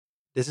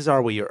This is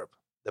Are We Europe,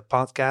 the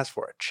podcast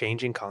for a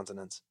changing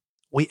continent.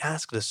 We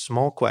ask the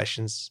small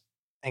questions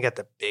and get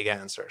the big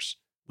answers.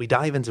 We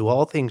dive into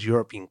all things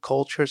European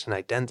cultures and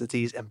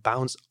identities and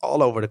bounce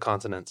all over the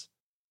continent.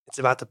 It's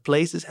about the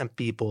places and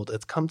people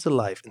that come to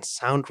life in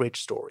sound-rich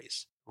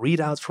stories,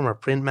 readouts from our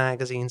print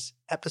magazines,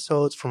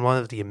 episodes from one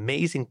of the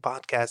amazing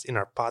podcasts in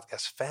our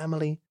podcast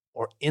family,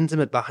 or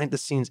intimate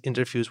behind-the-scenes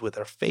interviews with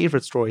our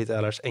favorite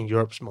storytellers and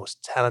Europe's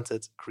most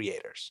talented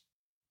creators.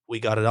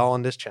 We got it all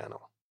on this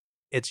channel.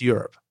 It's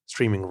Europe,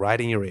 streaming right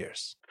in your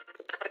ears.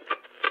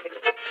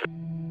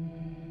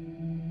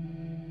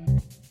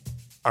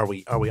 Are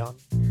we on?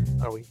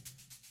 Are we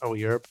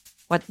Europe?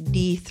 What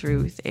the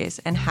truth is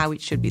and how it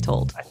should be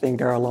told. I think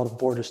there are a lot of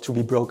borders to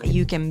be broken.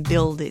 You can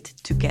build it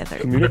together.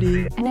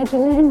 Community, An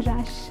adrenaline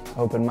rush.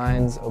 open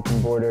minds,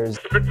 open borders,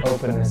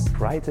 openness.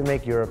 Try to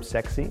make Europe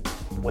sexy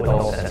with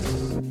all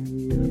senses.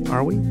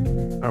 Are we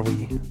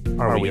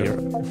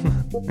Europe?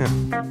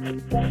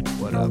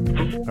 What up?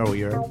 Are we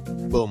Europe?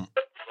 Boom.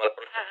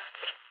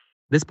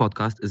 This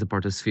podcast is a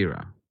part of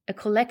Sphera, a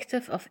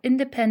collective of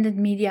independent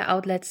media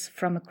outlets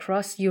from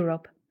across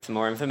Europe. For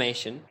more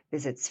information,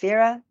 visit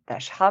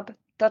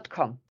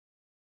sphera-hub.com.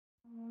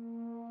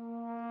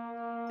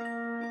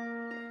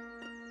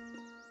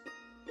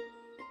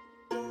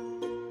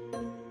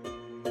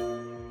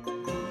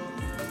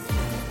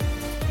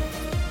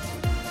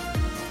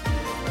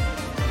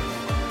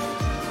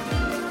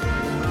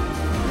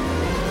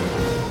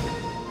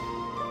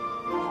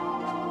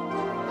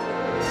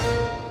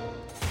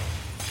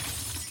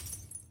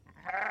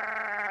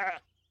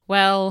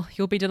 Well,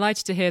 you'll be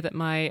delighted to hear that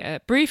my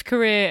brief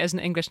career as an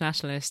English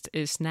nationalist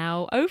is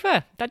now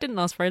over. That didn't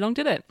last very long,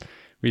 did it?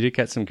 We did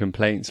get some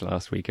complaints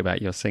last week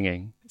about your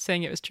singing.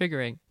 Saying it was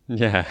triggering.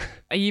 Yeah.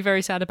 Are you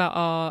very sad about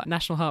our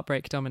national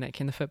heartbreak,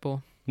 Dominic, in the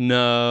football?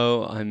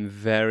 No, I'm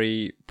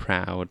very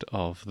proud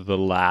of the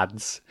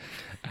lads.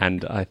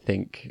 And I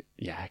think,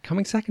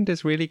 coming second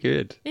is really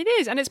good. It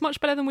is, and it's much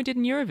better than we did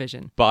in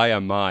Eurovision. By a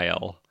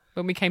mile.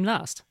 When we came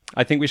last.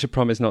 I think we should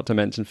promise not to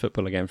mention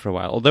football again for a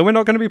while. Although we're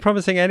not going to be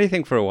promising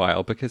anything for a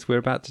while because we're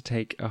about to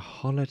take a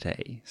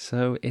holiday.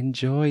 So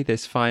enjoy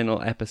this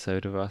final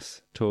episode of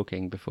us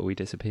talking before we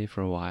disappear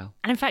for a while.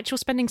 And in fact, you're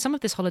spending some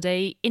of this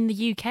holiday in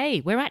the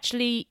UK. We're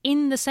actually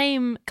in the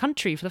same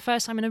country for the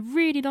first time in a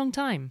really long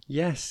time.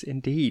 Yes,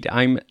 indeed.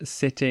 I'm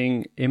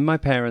sitting in my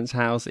parents'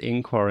 house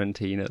in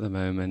quarantine at the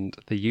moment.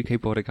 The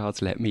UK border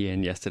guards let me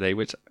in yesterday,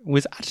 which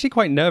was actually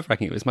quite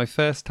nerve-wracking. It was my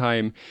first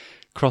time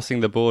crossing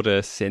the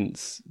border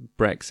since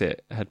Brexit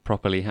had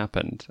properly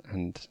happened,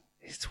 and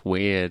it's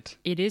weird.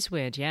 It is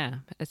weird, yeah.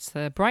 It's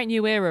the bright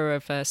new era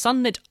of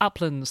sunlit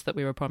uplands that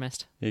we were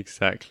promised.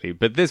 Exactly.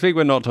 But this week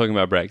we're not talking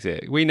about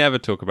Brexit. We never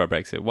talk about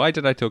Brexit. Why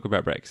did I talk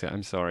about Brexit?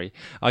 I'm sorry.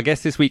 Our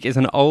guest this week is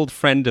an old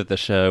friend of the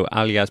show,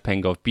 Aljaž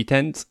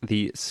Pengov-Bitenc,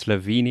 the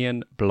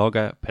Slovenian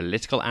blogger,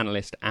 political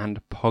analyst,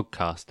 and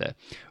podcaster.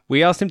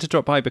 We asked him to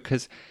drop by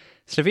because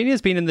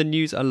Slovenia's been in the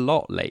news a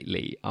lot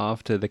lately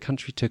after the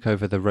country took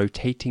over the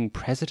rotating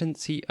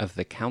presidency of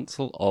the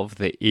Council of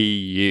the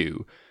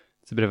EU.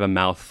 It's a bit of a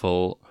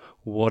mouthful.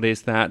 What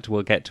is that?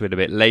 We'll get to it a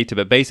bit later,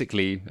 but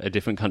basically a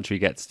different country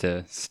gets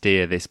to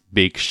steer this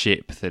big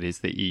ship that is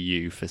the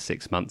EU for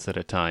 6 months at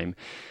a time.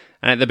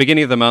 And at the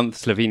beginning of the month,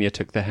 Slovenia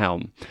took the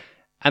helm.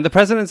 And the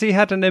presidency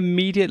had an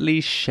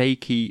immediately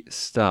shaky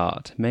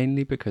start,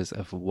 mainly because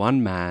of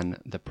one man,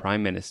 the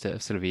Prime Minister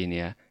of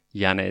Slovenia,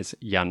 Janez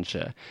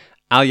Janša.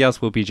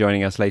 Aljaž will be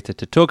joining us later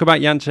to talk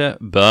about Janša,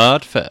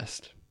 but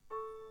first.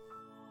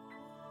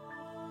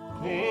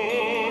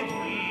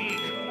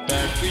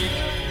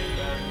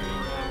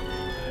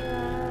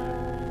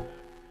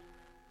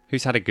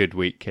 Who's had a good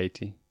week,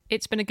 Katie?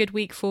 It's been a good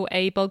week for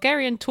a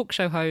Bulgarian talk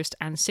show host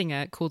and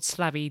singer called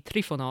Slavi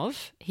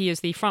Trifonov. He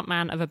is the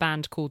frontman of a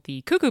band called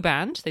the Cuckoo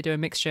Band. They do a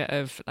mixture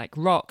of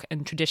rock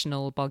and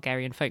traditional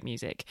Bulgarian folk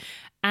music.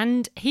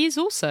 And he's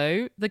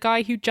also the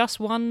guy who just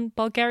won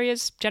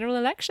Bulgaria's general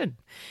election.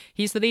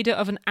 He's the leader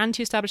of an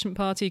anti-establishment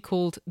party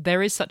called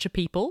There Is Such a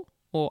People,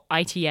 or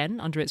ITN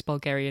under its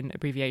Bulgarian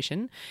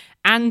abbreviation.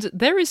 And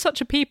There Is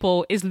Such a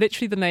People is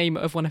literally the name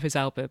of one of his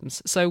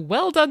albums. So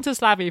well done to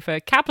Slavi for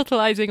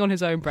capitalising on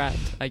his own brand,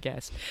 I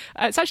guess.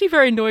 It's actually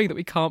very annoying that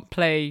we can't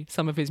play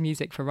some of his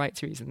music for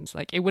rights reasons.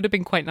 It would have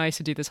been quite nice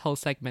to do this whole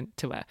segment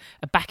to a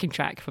backing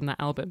track from that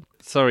album.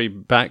 Sorry,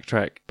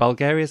 backtrack.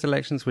 Bulgaria's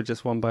elections were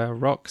just won by a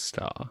rock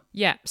star.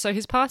 Yeah, so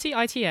his party,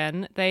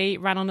 ITN, they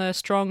ran on a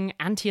strong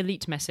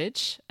anti-elite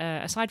message.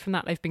 Aside from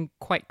that, they've been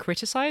quite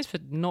criticised for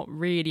not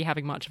really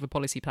having much of a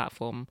policy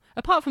platform,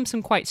 apart from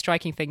some quite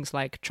striking things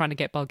like trying to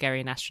get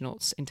Bulgarian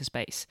astronauts into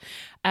space.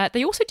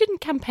 They also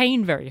didn't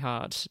campaign very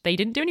hard. They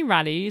didn't do any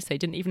rallies. They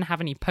didn't even have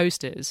any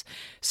posters.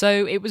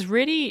 So it was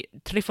really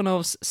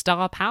Trifonov's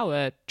star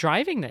power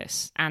driving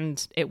this,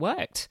 and it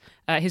worked.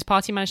 His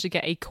party managed to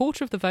get a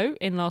quarter of the vote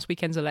in last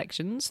weekend's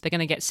elections. They're going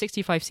to get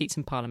 65 seats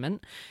in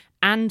parliament.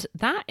 And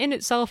that in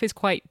itself is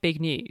quite big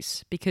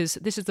news, because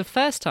this is the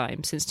first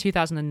time since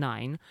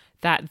 2009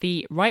 that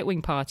the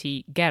right-wing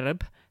party,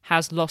 GERB,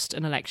 has lost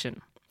an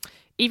election.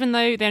 even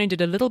though they only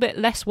did a little bit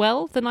less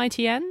well than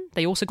ITN,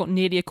 they also got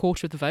nearly a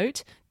quarter of the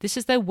vote. This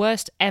is their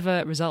worst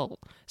ever result.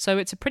 So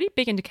it's a pretty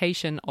big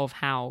indication of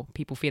how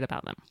people feel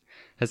about them.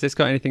 Has this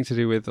got anything to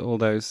do with all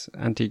those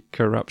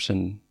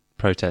anti-corruption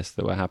protests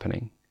that were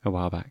happening a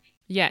while back?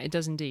 Yeah, it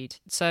does indeed.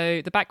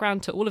 So the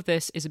background to all of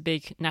this is a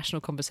big national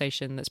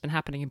conversation that's been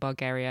happening in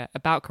Bulgaria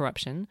about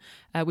corruption.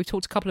 We've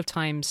talked a couple of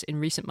times in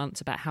recent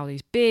months about how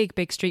these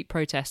big street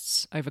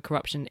protests over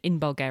corruption in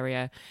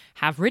Bulgaria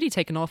have really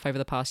taken off over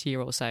the past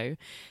year or so.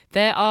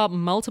 There are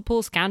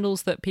multiple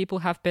scandals that people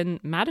have been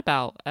mad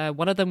about.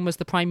 One of them was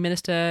the Prime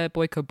Minister,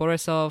 Boyko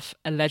Borisov,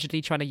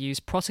 allegedly trying to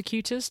use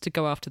prosecutors to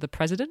go after the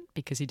president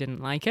because he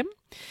didn't like him.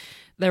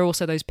 There are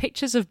also those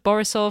pictures of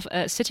Borisov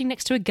sitting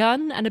next to a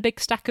gun and a big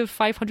stack of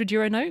 500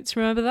 euro notes.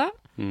 Remember that?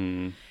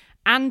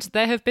 And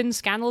there have been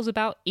scandals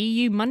about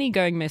EU money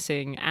going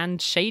missing and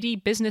shady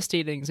business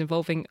dealings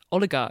involving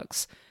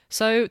oligarchs.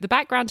 So the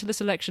background to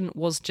this election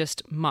was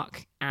just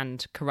muck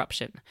and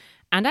corruption.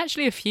 And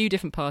actually a few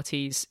different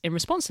parties in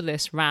response to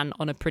this ran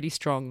on a pretty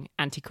strong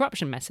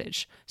anti-corruption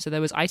message. So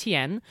there was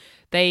ITN.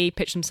 They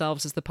pitched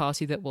themselves as the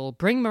party that will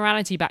bring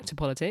morality back to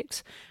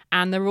politics.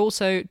 And there were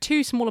also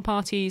two smaller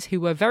parties who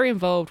were very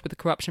involved with the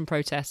corruption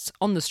protests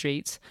on the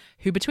streets,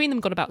 who between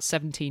them got about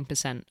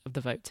 17% of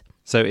the vote.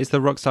 So is the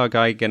Rockstar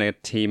guy going to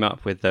team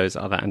up with those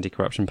other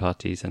anti-corruption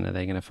parties, and are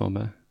they going to form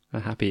a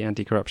happy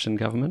anti-corruption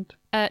government?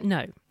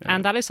 No.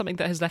 And that is something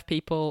that has left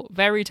people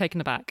very taken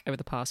aback over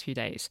the past few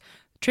days.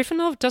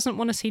 Trifonov doesn't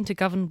want to seem to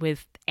govern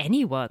with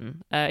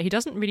anyone. He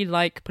doesn't really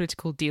like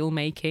political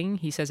deal-making.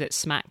 He says it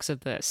smacks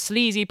of the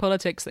sleazy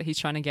politics that he's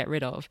trying to get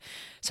rid of.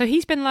 So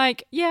he's been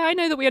like, yeah, I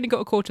know that we only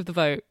got a quarter of the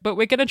vote, but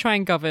we're going to try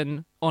and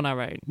govern on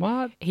our own.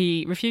 What?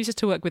 He refuses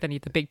to work with any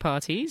of the big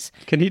parties.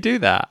 Can he do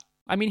that?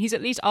 I mean, he's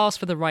at least asked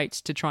for the right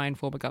to try and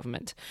form a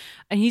government.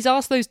 And he's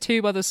asked those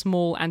two other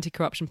small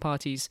anti-corruption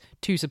parties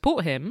to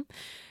support him.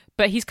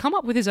 But he's come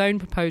up with his own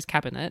proposed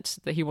cabinet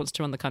that he wants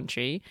to run the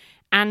country.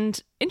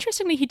 And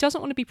interestingly, he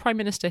doesn't want to be prime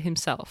minister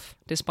himself,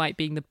 despite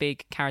being the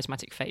big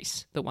charismatic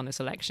face that won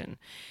this election.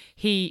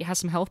 He has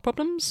some health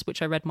problems,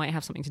 which I read might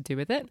have something to do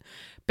with it.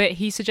 But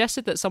he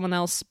suggested that someone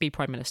else be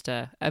prime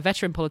minister, a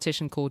veteran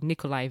politician called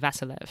Nikolai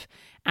Vasilev.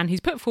 And he's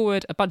put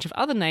forward a bunch of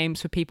other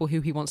names for people who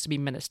he wants to be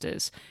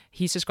ministers.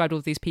 He's described all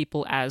of these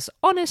people as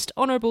honest,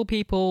 honourable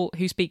people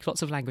who speak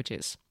lots of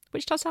languages,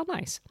 which does sound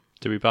nice.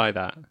 Do we buy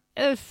that?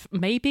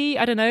 Maybe,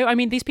 I don't know. I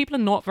mean, these people are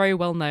not very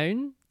well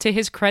known. To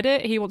his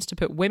credit, he wants to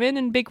put women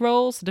in big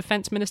roles. The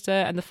defence minister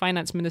and the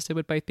finance minister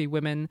would both be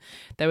women.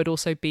 There would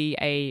also be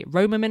a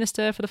Roma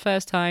minister for the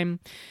first time.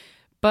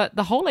 But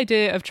the whole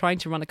idea of trying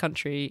to run a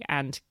country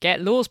and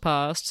get laws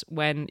passed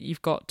when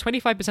you've got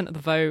 25% of the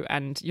vote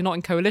and you're not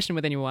in coalition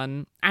with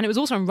anyone, and it was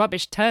also a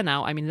rubbish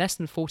turnout, I mean, less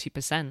than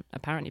 40%,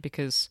 apparently,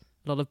 because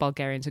a lot of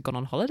Bulgarians have gone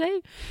on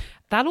holiday.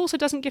 That also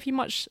doesn't give you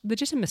much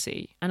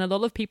legitimacy. And a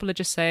lot of people are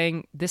just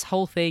saying this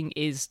whole thing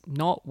is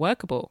not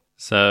workable.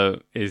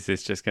 So is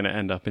this just going to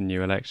end up in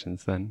new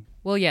elections then?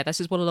 Well, yeah,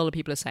 this is what a lot of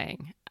people are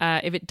saying.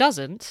 If it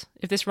doesn't,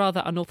 if this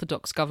rather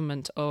unorthodox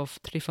government of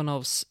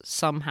Trifonov's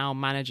somehow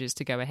manages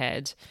to go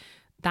ahead,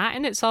 that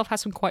in itself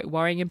has some quite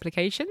worrying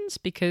implications,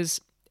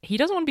 because he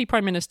doesn't want to be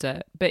prime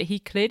minister, but he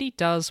clearly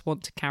does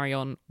want to carry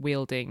on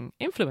wielding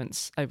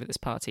influence over this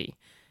party.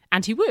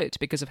 And he would,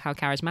 because of how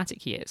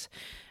charismatic he is.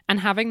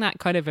 And having that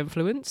kind of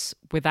influence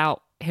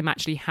without him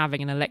actually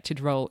having an elected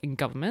role in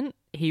government,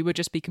 he would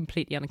just be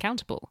completely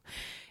unaccountable.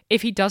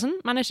 If he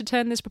doesn't manage to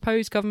turn this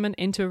proposed government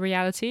into a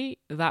reality,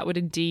 that would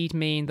indeed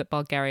mean that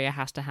Bulgaria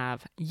has to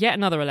have yet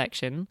another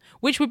election,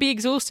 which would be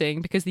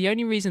exhausting because the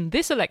only reason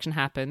this election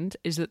happened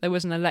is that there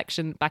was an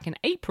election back in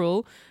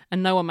April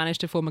and no one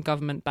managed to form a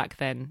government back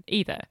then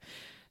either.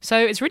 So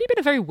it's really been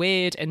a very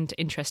weird and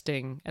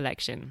interesting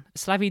election.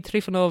 Slavy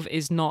Trifonov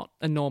is not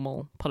a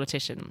normal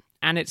politician,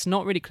 and it's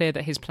not really clear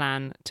that his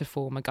plan to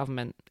form a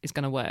government is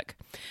going to work.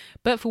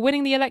 But for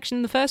winning the election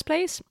in the first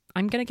place,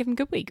 I'm going to give him a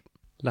good week.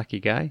 Lucky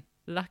guy.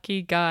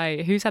 Lucky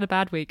guy. Who's had a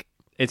bad week?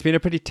 It's been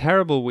a pretty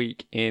terrible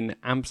week in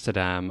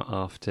Amsterdam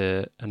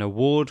after an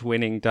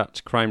award-winning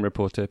Dutch crime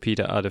reporter,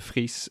 Peter R. de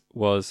Vries,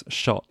 was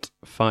shot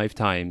 5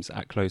 times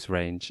at close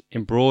range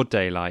in broad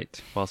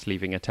daylight whilst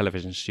leaving a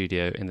television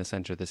studio in the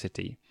centre of the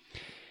city.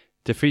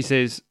 De Vries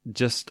is,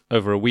 just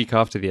over a week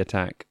after the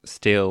attack,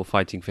 still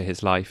fighting for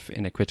his life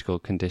in a critical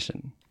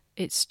condition.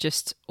 It's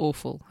just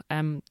awful.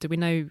 Do we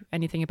know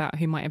anything about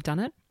who might have done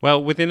it?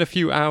 Well, within a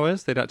few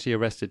hours, they'd actually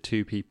arrested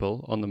 2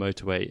 people on the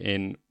motorway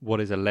in what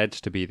is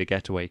alleged to be the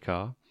getaway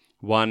car.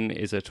 One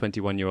is a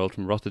 21-year-old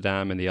from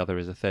Rotterdam and the other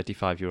is a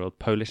 35-year-old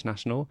Polish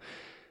national.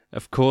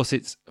 Of course,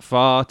 it's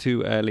far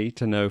too early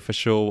to know for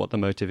sure what the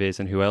motive is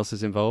and who else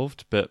is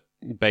involved, but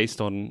based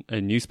on a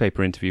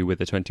newspaper interview with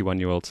the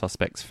 21-year-old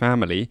suspect's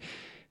family,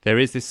 there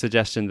is this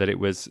suggestion that it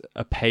was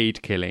a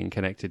paid killing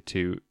connected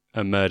to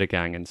a murder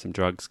gang and some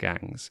drugs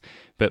gangs.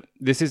 But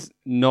this is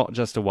not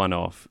just a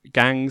one-off.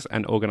 Gangs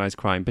and organised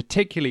crime,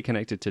 particularly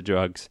connected to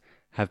drugs,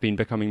 have been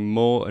becoming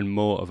more and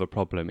more of a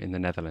problem in the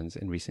Netherlands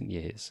in recent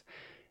years.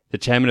 The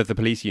chairman of the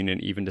police union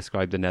even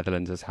described the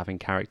Netherlands as having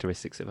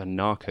characteristics of a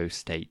narco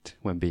state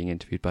when being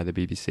interviewed by the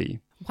BBC.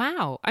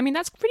 Wow. I mean,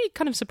 that's pretty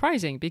kind of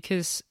surprising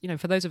because,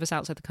 for those of us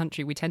outside the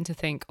country, we tend to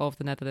think of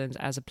the Netherlands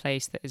as a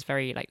place that is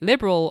very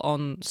liberal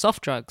on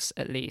soft drugs,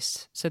 at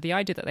least. So the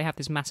idea that they have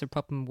this massive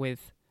problem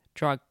with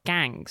drug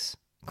gangs,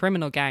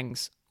 criminal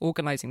gangs,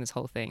 organising this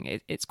whole thing,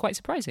 it's quite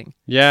surprising.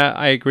 Yeah,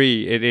 I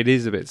agree. It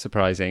is a bit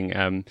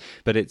surprising,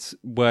 but it's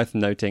worth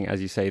noting,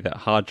 as you say, that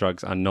hard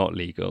drugs are not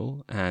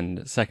legal.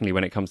 And secondly,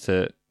 when it comes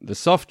to the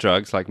soft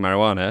drugs like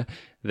marijuana,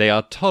 they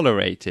are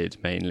tolerated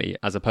mainly,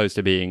 as opposed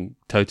to being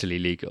totally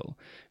legal.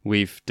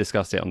 We've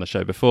discussed it on the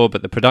show before,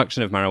 but the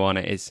production of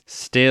marijuana is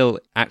still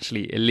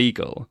actually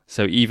illegal.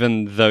 So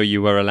even though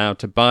you were allowed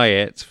to buy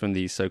it from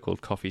these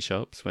so-called coffee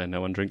shops where no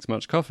one drinks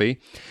much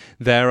coffee,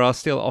 there are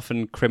still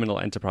often criminal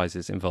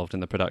enterprises involved in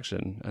the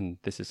production. And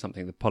this is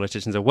something the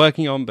politicians are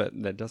working on, but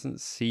there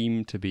doesn't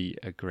seem to be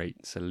a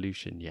great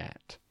solution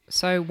yet.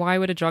 So why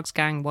would a drugs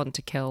gang want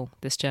to kill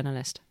this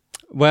journalist?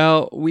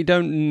 Well, we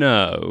don't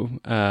know,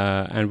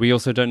 and we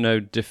also don't know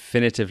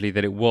definitively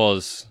that it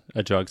was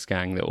a drugs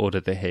gang that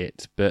ordered the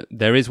hit, but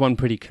there is one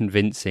pretty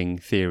convincing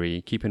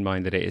theory. Keep in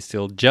mind that it is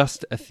still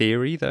just a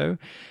theory, though.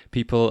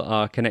 People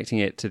are connecting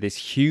it to this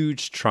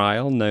huge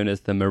trial known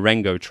as the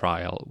Marengo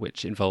trial,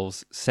 which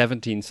involves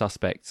 17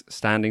 suspects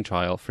standing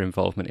trial for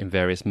involvement in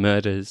various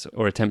murders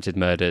or attempted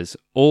murders,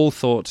 all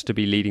thought to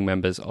be leading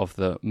members of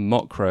the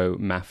Mokro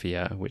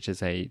Mafia, which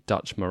is a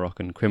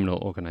Dutch-Moroccan criminal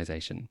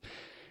organization.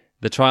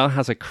 The trial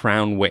has a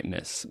crown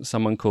witness,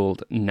 someone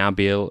called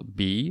Nabil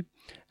B,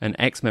 an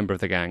ex-member of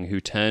the gang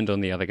who turned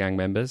on the other gang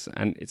members,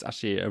 and it's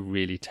actually a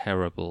really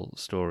terrible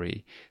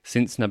story.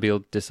 Since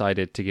Nabil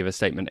decided to give a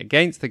statement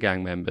against the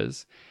gang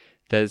members,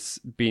 there's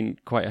been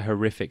quite a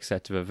horrific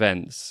set of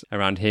events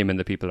around him and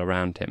the people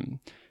around him.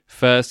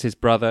 First, his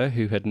brother,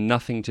 who had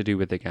nothing to do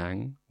with the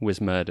gang,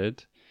 was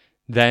murdered.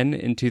 Then,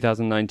 in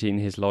 2019,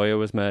 his lawyer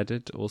was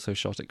murdered, also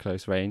shot at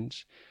close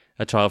range.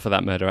 A trial for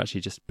that murder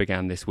actually just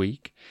began this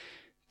week.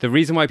 The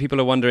reason why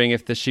people are wondering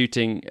if the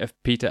shooting of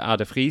Pieter A.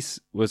 de Vries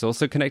was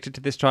also connected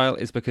to this trial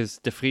is because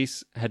de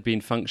Vries had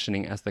been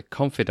functioning as the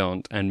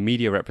confidant and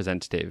media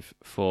representative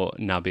for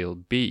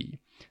Nabil B,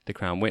 the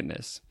Crown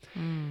witness.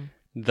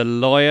 The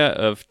lawyer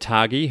of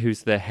Taghi,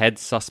 who's the head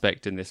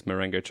suspect in this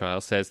Marengo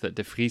trial, says that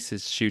de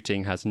Vries'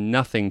 shooting has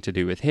nothing to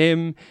do with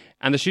him,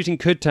 and the shooting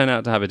could turn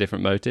out to have a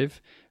different motive,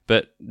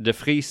 but de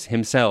Vries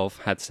himself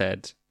had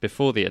said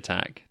before the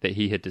attack that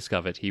he had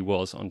discovered he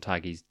was on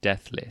Taghi's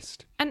death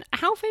list. And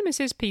how famous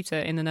is Pieter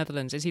in the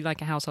Netherlands? Is he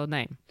like a household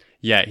name?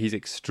 Yeah, he's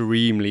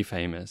extremely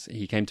famous.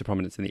 He came to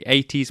prominence in the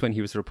 80s when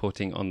he was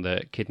reporting on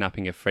the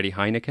kidnapping of Freddie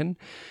Heineken,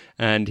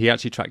 and he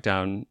actually tracked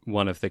down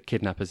one of the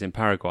kidnappers in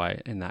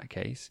Paraguay in that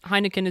case.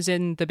 Heineken is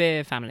in the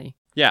beer family.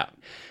 Yeah,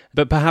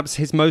 but perhaps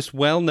his most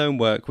well-known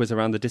work was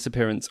around the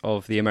disappearance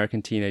of the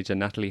American teenager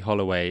Natalie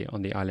Holloway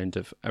on the island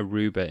of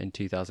Aruba in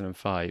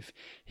 2005.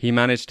 He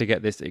managed to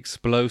get this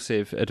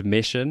explosive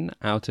admission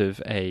out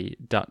of a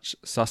Dutch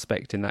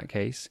suspect in that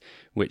case,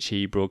 which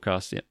he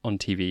broadcast on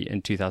TV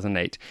in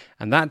 2008.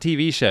 And that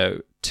TV show,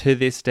 to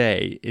this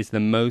day, is the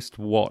most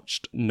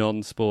watched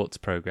non-sports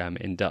program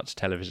in Dutch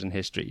television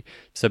history.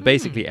 So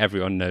basically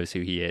everyone knows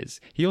who he is.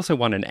 He also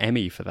won an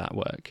Emmy for that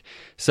work.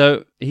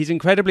 So he's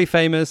incredibly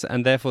famous,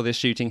 and therefore this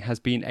shooting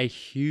has been a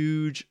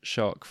huge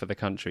shock for the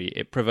country.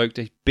 It provoked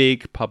a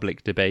big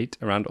public debate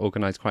around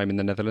organised crime in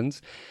the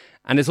Netherlands,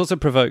 and it's also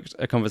provoked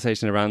a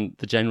conversation around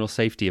the general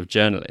safety of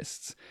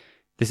journalists.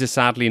 This is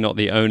sadly not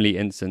the only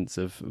instance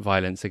of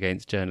violence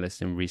against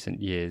journalists in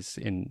recent years.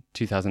 In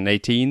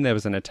 2018, there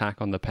was an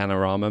attack on the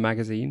Panorama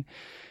magazine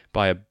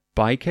by a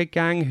biker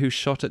gang who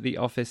shot at the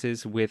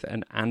offices with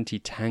an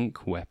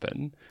anti-tank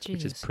weapon,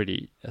 which is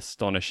pretty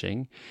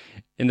astonishing.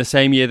 In the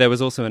same year, there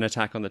was also an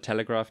attack on the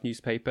Telegraph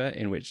newspaper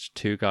in which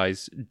two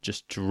guys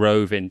just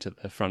drove into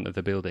the front of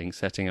the building,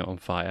 setting it on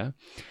fire.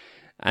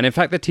 And in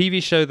fact, the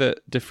TV show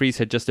that de Vries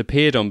had just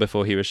appeared on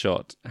before he was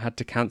shot had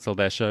to cancel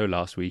their show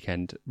last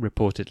weekend,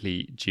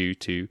 reportedly due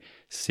to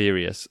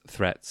serious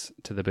threats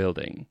to the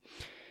building.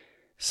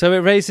 So it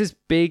raises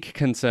big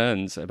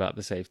concerns about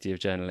the safety of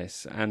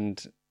journalists,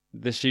 and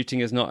the shooting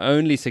is not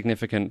only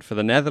significant for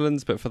the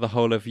Netherlands, but for the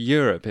whole of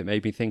Europe. It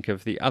made me think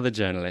of the other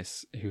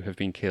journalists who have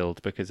been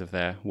killed because of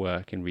their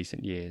work in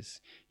recent years.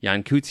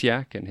 Jan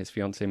Kuciak and his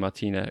fiancée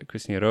Martina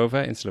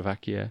Kusnirova in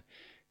Slovakia,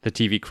 the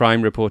TV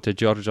crime reporter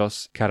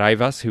Georgios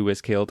Karaivas, who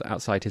was killed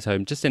outside his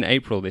home just in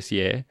April this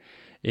year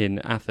in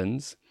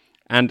Athens.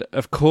 And,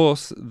 of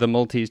course, the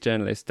Maltese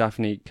journalist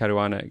Daphne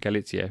Caruana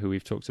Galizia, who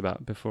we've talked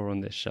about before on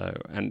this show.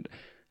 And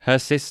her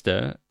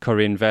sister,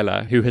 Corinne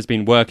Vella, who has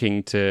been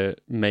working to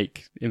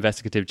make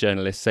investigative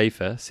journalists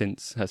safer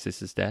since her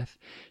sister's death,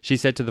 she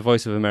said to the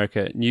Voice of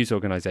America news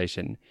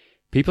organization,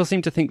 "People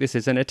seem to think this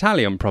is an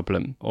Italian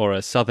problem or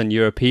a Southern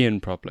European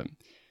problem.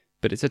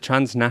 But it's a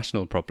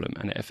transnational problem,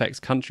 and it affects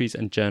countries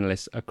and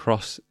journalists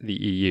across the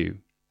EU.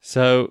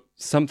 So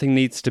something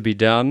needs to be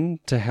done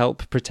to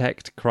help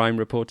protect crime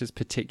reporters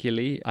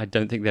particularly. I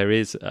don't think there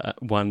is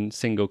one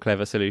single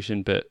clever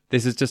solution, but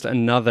this is just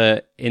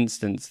another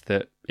instance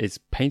that is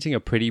painting a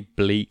pretty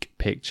bleak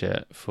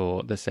picture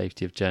for the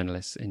safety of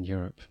journalists in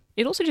Europe.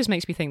 It also just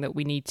makes me think that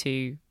we need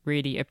to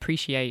really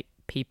appreciate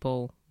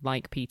people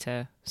like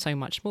Peter so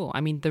much more.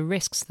 I mean, the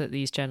risks that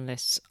these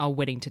journalists are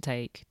willing to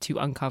take to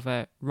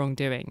uncover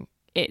wrongdoing,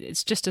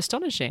 it's just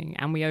astonishing.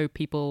 And we owe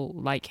people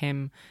like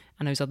him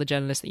and those other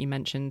journalists that you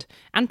mentioned,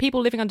 and people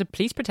living under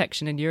police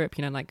protection in Europe,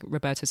 like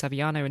Roberto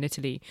Saviano in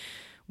Italy,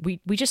 we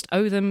just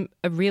owe them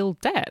a real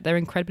debt. They're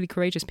incredibly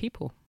courageous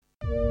people.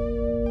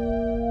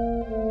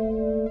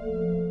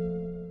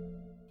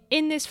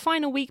 In this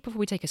final week before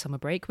we take a summer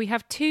break, we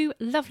have two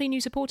lovely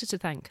new supporters to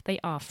thank. They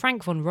are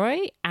Frank von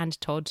Roy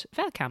and Todd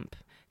Verkamp.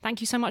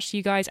 Thank you so much to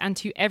you guys and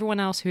to everyone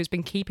else who has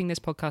been keeping this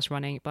podcast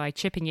running by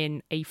chipping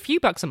in a few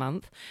bucks a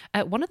month.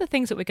 One of the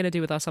things that we're going to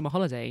do with our summer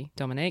holiday,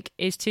 Dominic,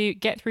 is to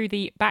get through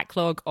the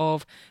backlog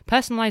of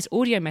personalised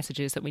audio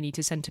messages that we need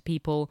to send to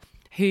people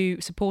who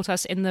support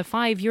us in the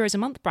 €5 a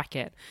month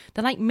bracket.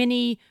 They're like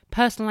mini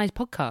personalised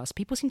podcasts.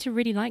 People seem to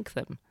really like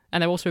them.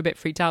 And they're also a bit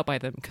freaked out by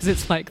them because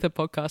it's like the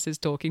podcast is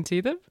talking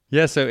to them.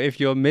 Yeah, so if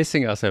you're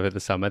missing us over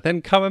the summer,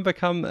 then come and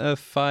become a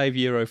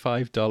 €5,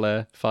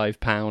 $5,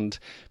 £5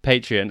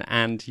 Patreon,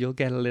 and you'll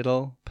get a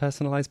little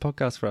personalised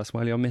podcast for us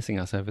while you're missing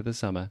us over the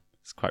summer.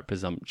 It's quite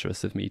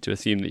presumptuous of me to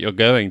assume that you're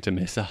going to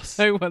miss us.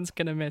 No one's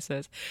going to miss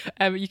us.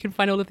 You can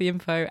find all of the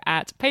info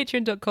at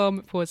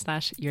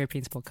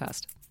patreon.com/Europeans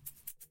podcast.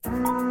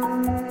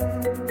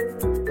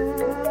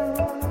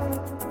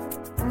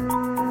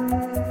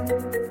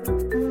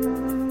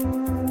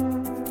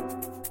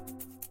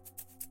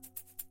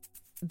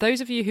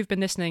 Those of you who've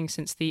been listening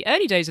since the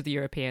early days of the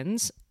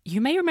Europeans,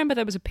 you may remember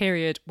there was a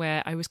period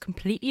where I was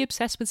completely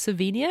obsessed with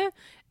Slovenia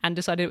and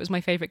decided it was my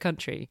favourite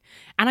country.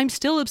 And I'm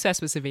still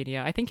obsessed with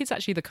Slovenia. I think it's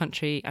actually the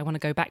country I want to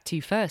go back to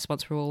first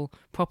once we're all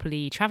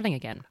properly travelling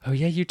again. Oh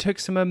yeah, you took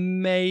some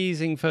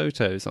amazing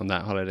photos on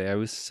that holiday. I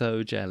was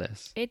so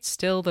jealous. It's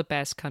still the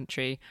best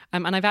country.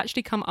 And I've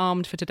actually come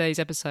armed for today's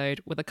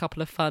episode with a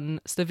couple of fun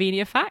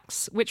Slovenia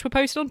facts, which were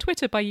posted on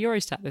Twitter by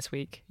Eurostat this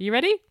week. Are you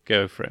ready?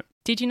 Go for it.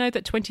 Did you know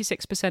that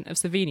 26% of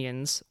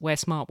Slovenians wear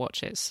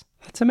smartwatches?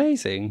 That's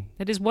amazing.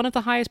 It is one of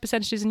the highest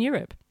percentages in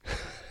Europe.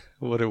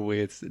 What a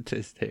weird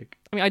statistic.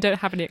 I mean, I don't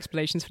have any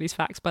explanations for these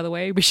facts, by the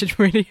way. We should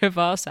really have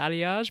asked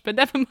Aliaj, but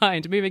never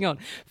mind. Moving on.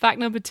 Fact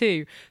number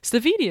 2.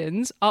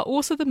 Slovenians are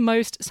also the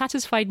most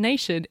satisfied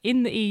nation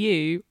in the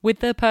EU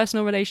with their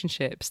personal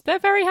relationships. They're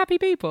very happy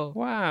people.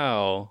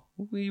 Wow.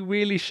 We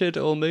really should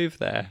all move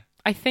there.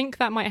 I think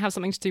that might have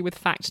something to do with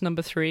fact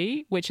number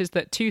 3, which is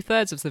that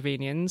 2/3 of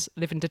Slovenians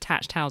live in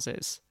detached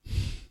houses,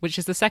 which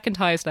is the second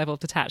highest level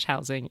of detached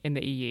housing in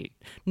the EU.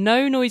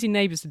 No noisy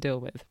neighbours to deal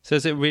with. So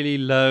is it really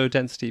low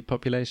density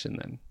population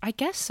then? I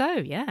guess so,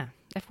 yeah.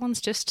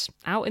 Everyone's just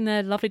out in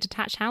their lovely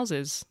detached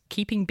houses,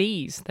 keeping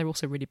bees. They're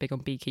also really big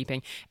on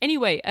beekeeping.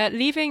 Anyway,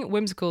 leaving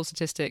whimsical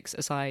statistics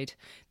aside,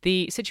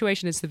 the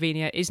situation in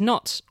Slovenia is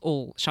not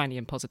all shiny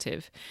and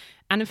positive.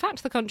 And in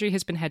fact, the country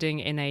has been heading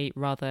in a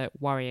rather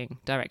worrying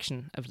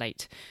direction of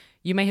late.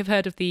 You may have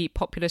heard of the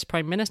populist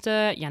Prime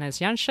Minister, Janez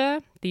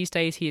Janša. These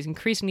days, he is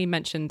increasingly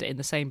mentioned in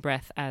the same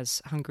breath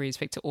as Hungary's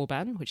Viktor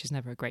Orban, which is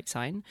never a great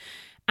sign.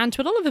 And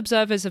to a lot of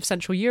observers of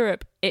Central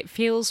Europe, it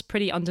feels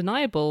pretty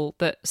undeniable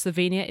that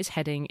Slovenia is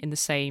heading in the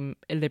same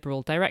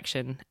illiberal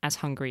direction as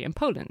Hungary and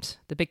Poland.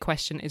 The big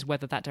question is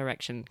whether that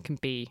direction can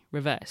be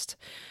reversed.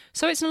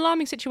 So it's an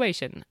alarming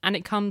situation, and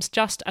it comes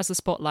just as the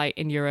spotlight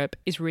in Europe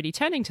is really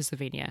turning to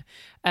Slovenia.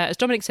 As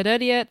Dominic said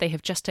earlier, they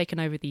have just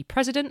taken over the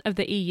president of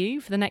the EU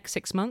for the next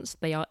 6 months.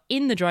 They are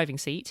in the driving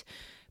seat.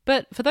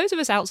 But for those of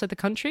us outside the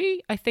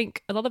country, I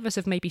think a lot of us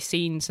have maybe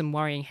seen some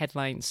worrying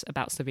headlines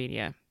about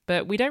Slovenia,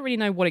 but we don't really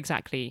know what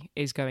exactly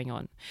is going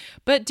on.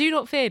 But do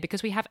not fear,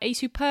 because we have a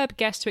superb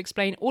guest to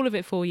explain all of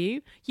it for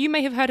you. You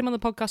may have heard him on the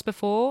podcast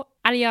before,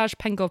 Aliaj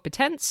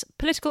Pengov-Bitenc,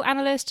 political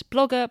analyst,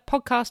 blogger,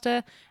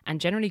 podcaster, and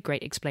generally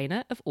great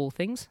explainer of all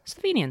things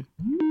Slovenian.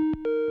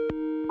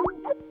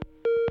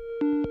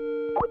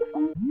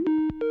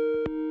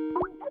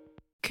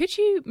 Could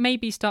you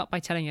maybe start by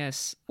telling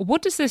us,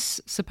 what does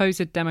this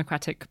supposed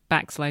democratic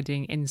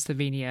backsliding in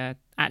Slovenia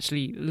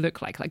actually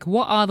look like? Like,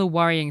 what are the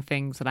worrying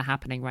things that are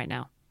happening right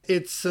now?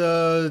 It's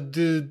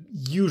the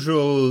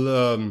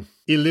usual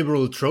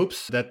illiberal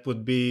tropes. That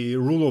would be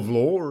rule of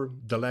law or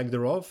the lack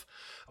thereof,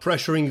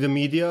 pressuring the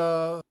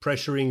media,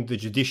 pressuring the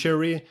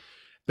judiciary,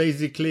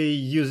 basically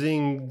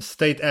using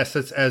state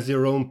assets as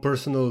your own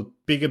personal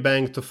piggy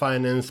bank to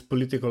finance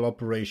political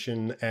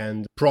operation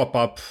and prop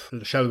up,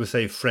 shall we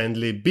say,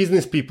 friendly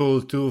business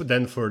people to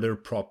then further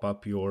prop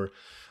up your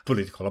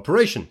political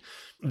operation.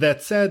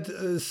 That said,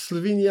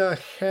 Slovenia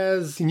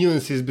has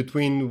nuances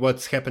between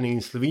what's happening in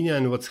Slovenia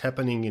and what's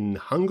happening in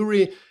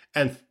Hungary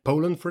and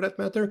Poland, for that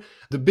matter.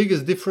 The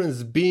biggest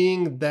difference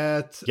being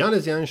that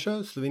Janez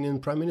Janša,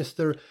 Slovenian Prime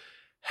Minister,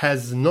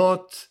 has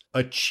not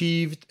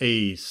achieved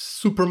a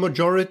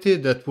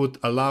supermajority that would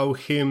allow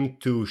him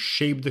to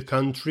shape the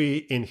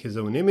country in his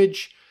own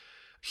image.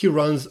 He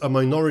runs a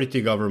minority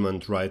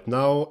government right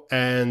now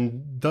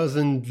and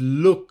doesn't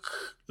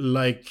look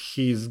like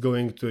he's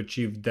going to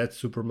achieve that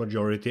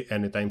supermajority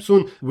anytime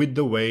soon with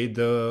the way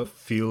the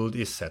field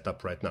is set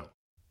up right now.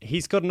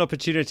 He's got an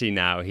opportunity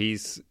now.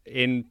 He's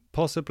in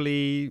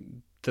possibly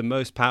the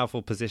most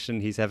powerful position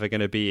he's ever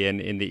going to be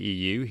in the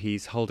EU.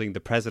 He's holding the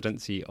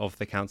presidency of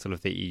the Council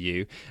of the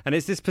EU. And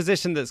it's this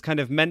position that's kind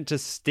of meant to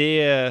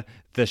steer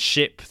the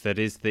ship that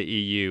is the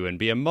EU and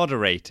be a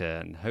moderator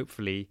and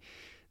hopefully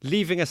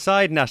leaving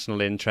aside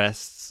national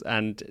interests.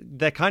 And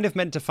they're kind of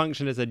meant to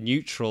function as a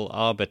neutral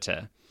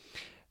arbiter.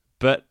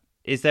 But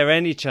is there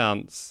any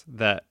chance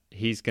that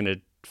he's going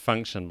to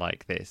function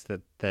like this,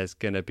 that there's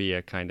going to be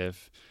a kind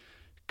of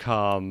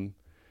calm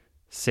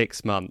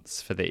 6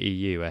 months for the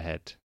EU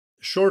ahead?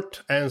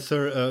 Short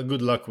answer,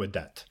 good luck with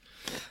that.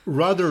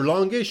 Rather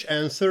longish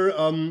answer,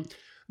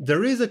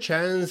 there is a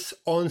chance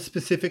on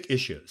specific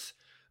issues.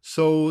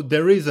 So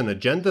there is an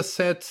agenda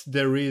set,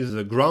 there is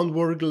a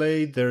groundwork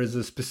laid, there is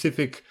a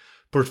specific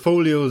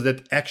portfolios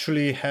that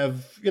actually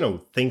have,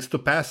 things to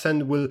pass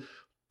and will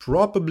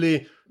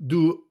probably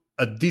do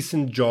a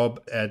decent job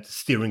at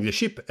steering the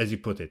ship, as you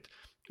put it.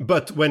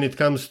 But when it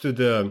comes to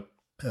the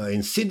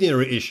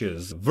incendiary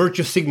issues,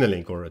 virtue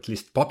signaling, or at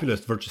least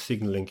populist virtue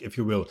signaling, if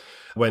you will,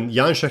 when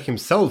Janša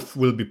himself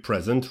will be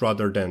present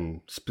rather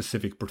than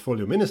specific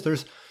portfolio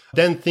ministers,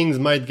 then things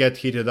might get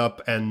heated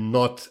up and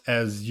not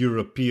as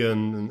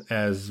European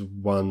as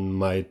one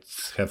might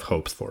have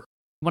hoped for.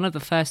 One of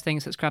the first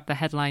things that's grabbed the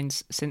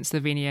headlines since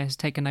Slovenia has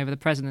taken over the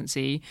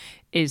presidency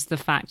is the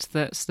fact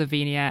that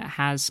Slovenia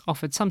has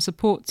offered some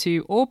support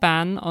to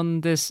Orban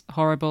on this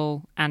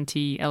horrible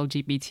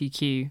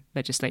anti-LGBTQ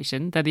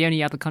legislation. They're the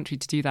only other country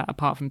to do that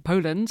apart from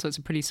Poland, so it's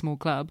a pretty small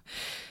club.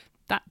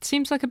 That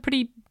seems like a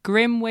pretty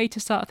grim way to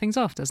start things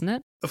off, doesn't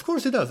it? Of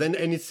course it does, and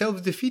it's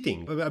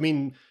self-defeating. I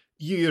mean,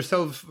 you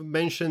yourself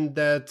mentioned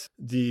that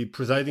the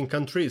presiding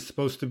country is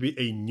supposed to be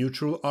a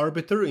neutral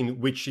arbiter,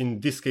 in which in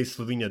this case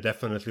Slovenia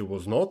definitely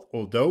was not,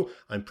 although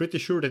I'm pretty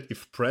sure that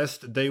if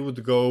pressed, they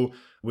would go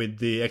with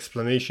the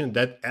explanation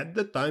that at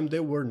the time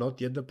they were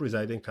not yet the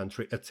presiding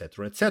country,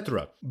 etc.,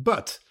 etc.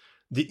 But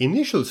the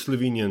initial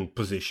Slovenian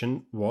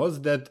position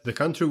was that the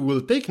country will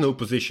take no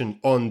position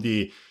on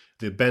the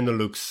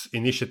Benelux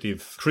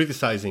initiative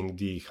criticizing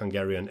the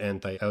Hungarian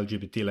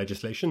anti-LGBT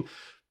legislation,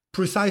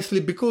 precisely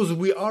because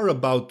we are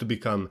about to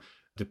become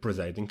the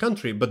presiding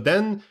country. But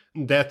then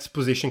that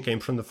position came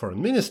from the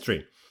foreign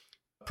ministry.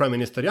 Prime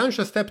Minister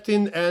Janša stepped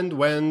in and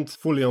went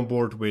fully on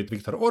board with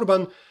Viktor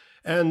Orban,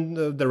 and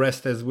the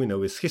rest, as we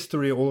know, is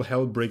history. All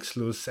hell breaks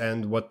loose,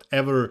 and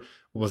whatever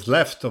was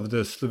left of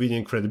the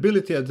Slovenian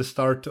credibility at the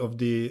start of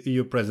the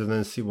EU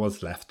presidency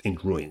was left in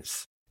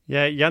ruins.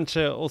 Yeah,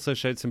 Janša also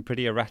showed some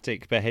pretty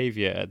erratic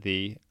behavior at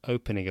the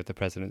opening of the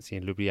presidency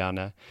in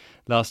Ljubljana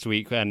last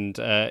week, and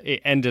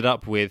it ended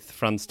up with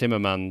Frans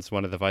Timmermans,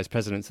 one of the vice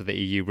presidents of the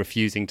EU,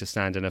 refusing to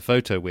stand in a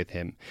photo with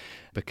him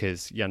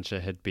because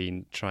Janša had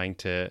been trying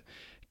to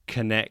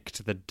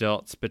connect the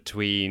dots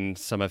between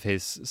some of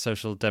his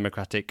social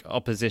democratic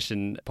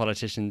opposition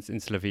politicians in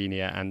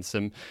Slovenia and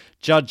some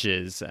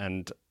judges,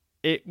 and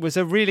it was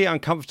a really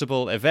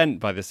uncomfortable event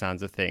by the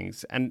sounds of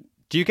things. And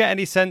do you get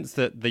any sense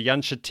that the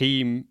Janša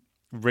team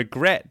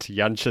regret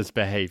Janša's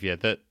behavior,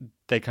 that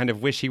they kind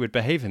of wish he would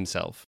behave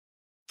himself?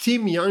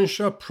 Team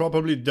Janša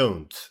probably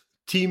don't.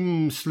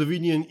 Team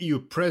Slovenian EU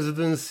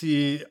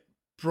presidency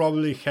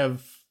probably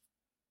have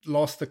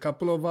lost a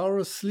couple of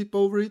hours sleep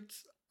over it,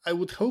 I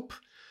would hope.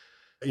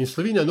 In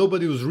Slovenia,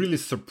 nobody was really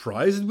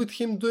surprised with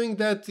him doing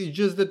that. It's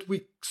just that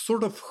we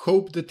sort of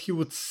hoped that he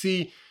would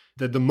see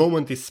that the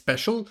moment is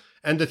special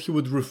and that he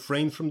would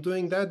refrain from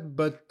doing that.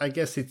 But I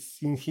guess it's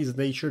in his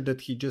nature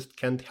that he just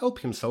can't help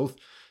himself.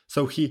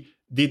 So he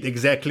did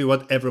exactly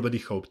what everybody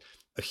hoped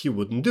he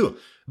wouldn't do.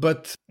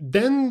 But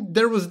then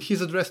there was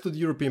his address to the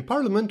European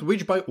Parliament,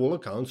 which by all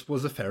accounts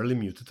was a fairly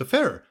muted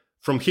affair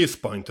from his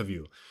point of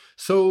view.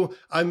 So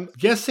I'm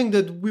guessing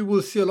that we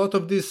will see a lot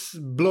of this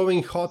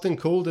blowing hot and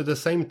cold at the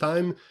same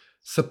time,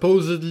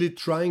 supposedly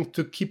trying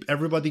to keep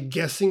everybody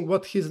guessing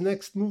what his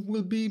next move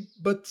will be.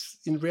 But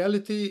in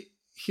reality,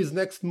 his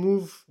next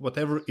move,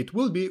 whatever it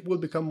will be, will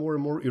become more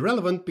and more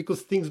irrelevant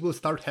because things will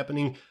start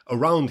happening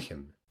around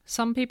him.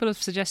 Some people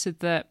have suggested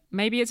that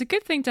maybe it's a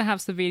good thing to have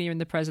Slovenia in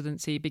the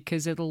presidency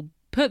because it'll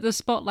put the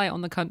spotlight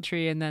on the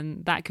country, and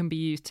then that can be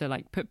used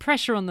to put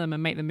pressure on them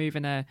and make them move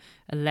in a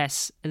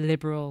less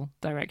liberal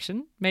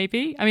direction,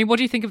 maybe. I mean, what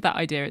do you think of that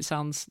idea? It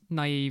sounds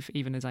naive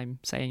even as I'm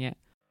saying it.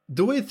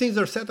 The way things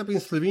are set up in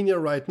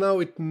Slovenia right now,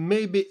 it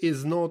maybe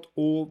is not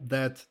all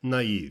that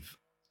naive.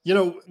 You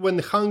know, when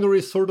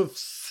Hungary sort of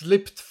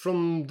slipped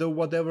from the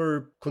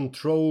whatever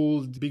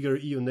control the bigger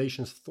EU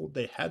nations thought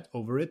they had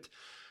over it,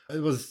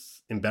 it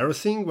was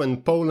embarrassing.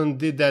 When Poland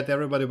did that,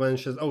 everybody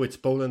went, oh, it's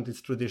Poland, it's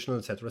traditional,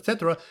 etc.,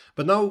 etc.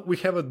 But now we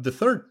have the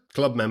third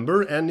club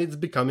member and it's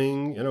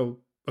becoming,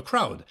 a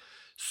crowd.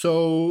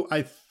 So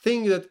I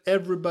think that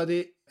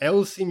everybody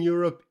else in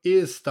Europe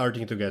is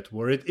starting to get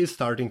worried, is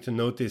starting to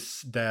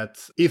notice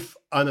that if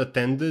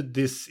unattended,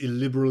 this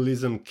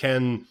illiberalism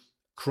can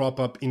crop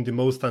up in the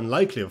most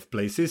unlikely of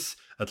places,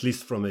 at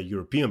least from a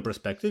European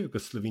perspective,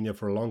 because Slovenia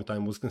for a long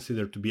time was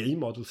considered to be a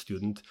model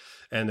student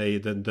and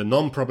the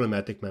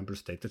non-problematic member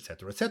state,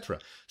 etc., etc.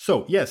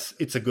 So yes,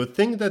 it's a good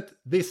thing that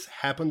this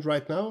happened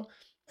right now.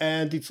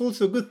 And it's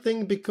also a good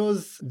thing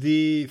because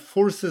the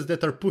forces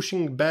that are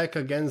pushing back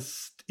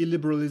against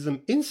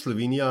illiberalism in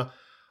Slovenia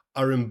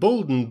are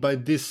emboldened by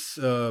this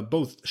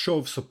both show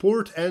of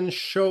support and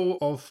show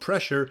of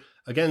pressure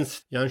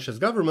against Janša's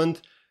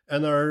government,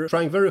 and are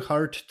trying very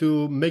hard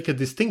to make a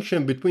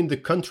distinction between the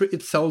country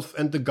itself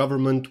and the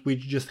government,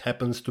 which just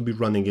happens to be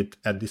running it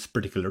at this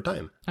particular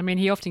time. I mean,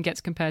 he often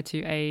gets compared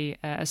to a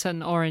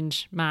certain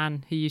orange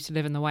man who used to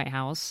live in the White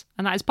House.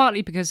 And that is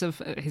partly because of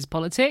his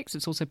politics.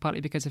 It's also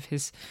partly because of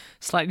his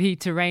slightly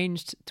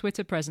deranged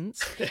Twitter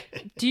presence.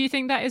 Do you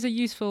think that is a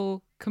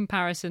useful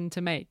comparison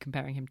to make,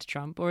 comparing him to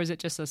Trump? Or is it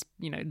just us,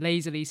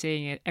 lazily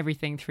seeing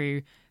everything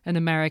through an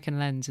American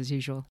lens as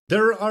usual?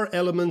 There are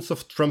elements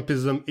of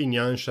Trumpism in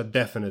Janša,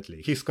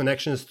 definitely. His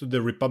connections to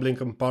the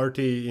Republican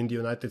Party in the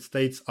United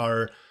States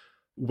are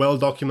well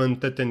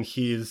documented, and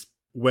he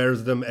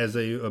wears them as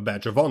a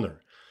badge of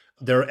honor.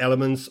 There are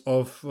elements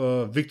of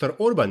Viktor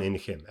Orban in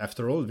him.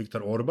 After all, Viktor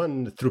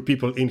Orban, through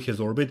people in his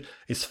orbit,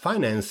 is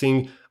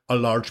financing a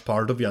large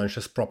part of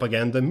Janša's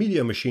propaganda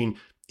media machine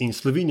in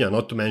Slovenia,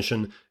 not to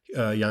mention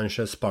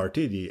Janša's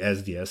party, the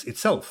SDS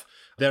itself.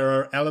 There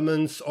are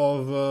elements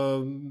of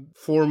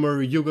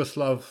former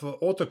Yugoslav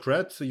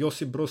autocrat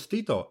Josip Broz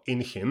Tito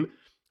in him,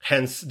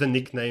 hence the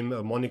nickname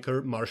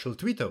moniker Marshal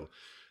Tito.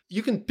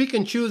 You can pick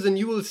and choose and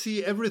you will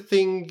see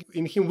everything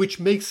in him which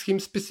makes him,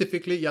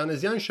 specifically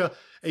Janez Janša,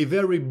 a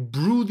very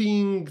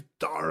brooding,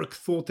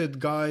 dark-thoughted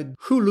guy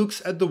who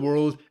looks at the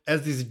world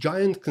as this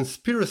giant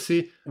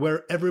conspiracy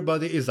where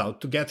everybody is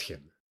out to get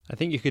him. I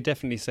think you could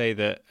definitely say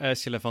that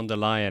Ursula von der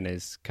Leyen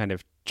is kind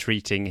of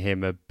treating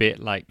him a bit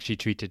like she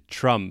treated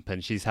Trump,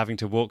 and she's having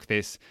to walk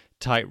this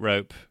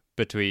tightrope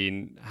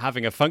between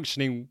having a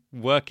functioning,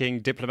 working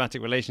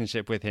diplomatic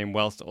relationship with him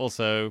whilst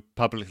also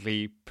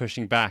publicly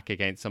pushing back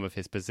against some of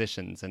his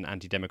positions and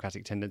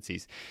anti-democratic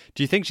tendencies.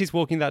 Do you think she's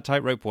walking that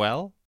tightrope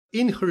well?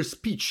 In her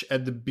speech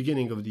at the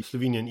beginning of the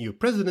Slovenian EU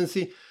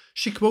presidency,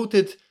 she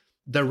quoted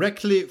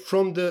directly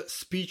from the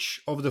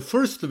speech of the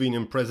first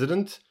Slovenian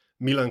president,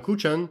 Milan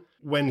Kučan,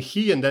 when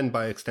he, and then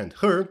by extent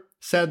her,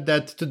 said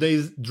that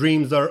today's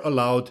dreams are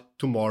allowed,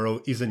 tomorrow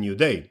is a new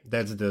day.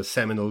 That's the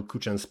seminal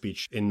Kučan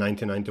speech in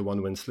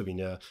 1991 when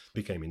Slovenia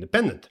became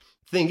independent.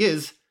 Thing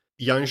is,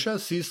 Janša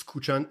sees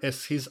Kučan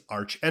as his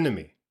arch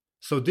enemy.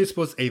 So this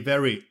was a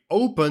very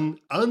open,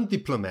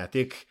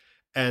 undiplomatic,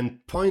 and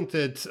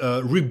pointed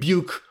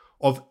rebuke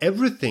of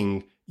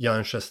everything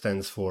Janša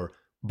stands for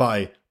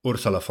by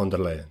Ursula von der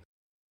Leyen.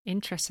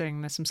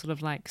 Interesting. There's some sort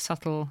of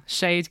subtle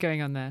shade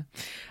going on there.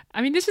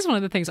 I mean, this is one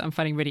of the things that I'm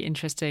finding really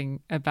interesting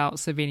about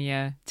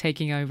Slovenia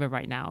taking over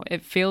right now.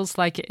 It feels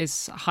like it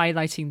is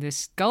highlighting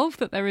this gulf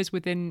that there is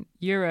within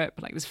Europe,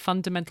 this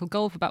fundamental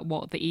gulf about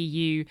what the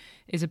EU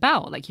is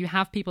about. You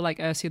have people like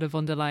Ursula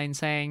von der Leyen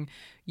saying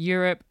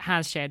Europe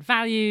has shared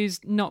values,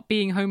 not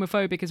being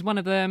homophobic is one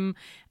of them.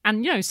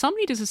 And, some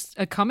leaders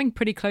are coming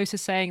pretty close to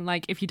saying,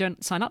 if you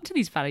don't sign up to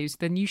these values,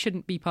 then you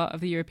shouldn't be part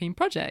of the European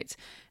project.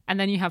 And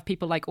then you have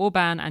people like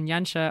Orban and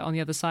Janša on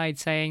the other side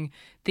saying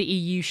the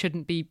EU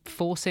shouldn't be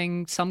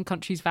forcing some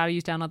countries'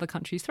 values down other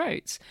countries'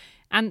 throats.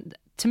 And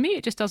to me,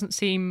 it just doesn't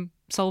seem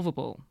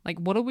solvable.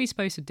 What are we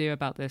supposed to do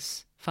about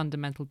this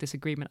fundamental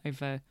disagreement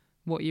over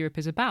what Europe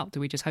is about? Do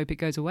we just hope it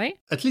goes away?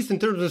 At least in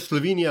terms of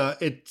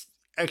Slovenia, it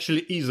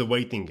actually is a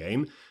waiting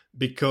game,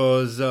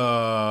 because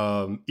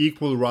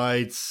equal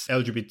rights,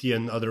 LGBT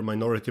and other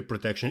minority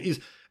protection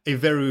is a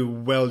very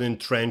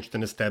well-entrenched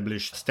and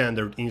established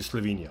standard in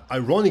Slovenia.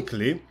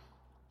 Ironically,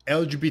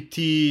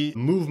 LGBT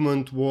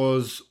movement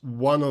was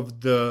one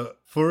of the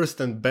first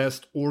and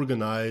best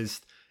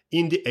organized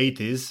in the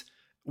 80s,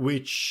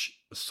 which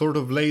sort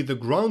of laid the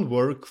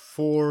groundwork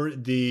for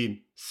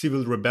the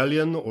civil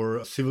rebellion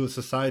or civil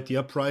society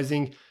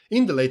uprising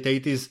in the late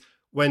 80s,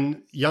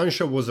 when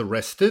Janša was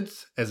arrested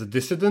as a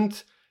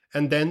dissident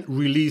and then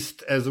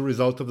released as a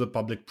result of the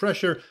public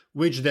pressure,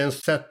 which then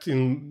set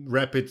in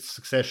rapid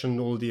succession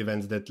all the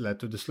events that led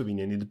to the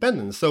Slovenian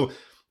independence. So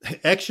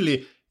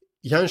actually,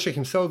 Janša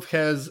himself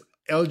has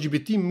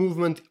LGBT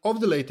movement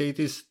of the late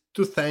 80s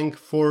to thank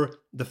for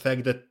the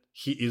fact that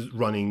he is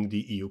running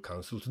the EU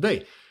Council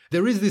today.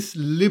 There is this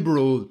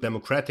liberal,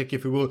 democratic,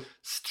 if you will,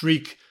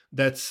 streak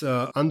that's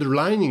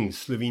underlining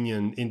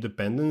Slovenian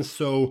independence.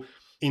 So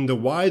in the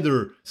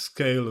wider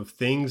scale of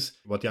things,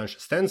 what Janša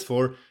stands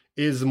for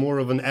is more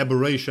of an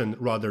aberration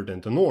rather than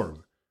the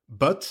norm.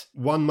 But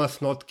one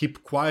must not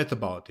keep quiet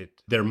about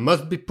it. There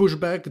must be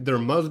pushback, there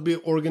must be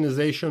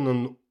organization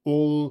on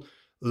all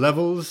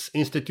levels,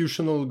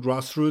 institutional,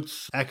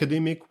 grassroots,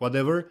 academic,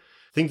 whatever.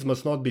 Things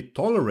must not be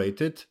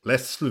tolerated,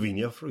 lest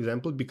Slovenia, for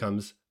example,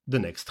 becomes the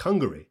next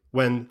Hungary,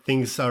 when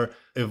things are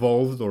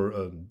evolved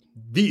or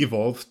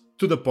de-evolved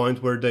to the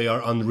point where they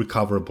are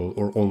unrecoverable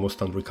or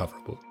almost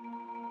unrecoverable.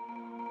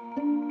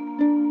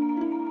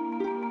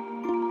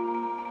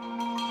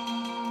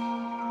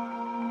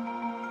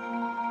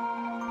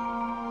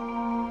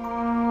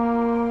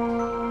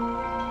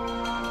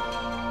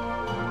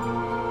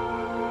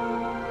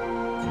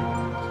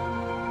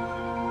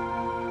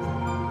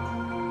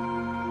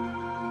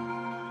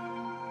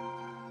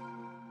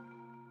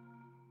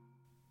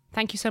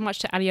 Thank you so much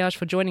to Aljaž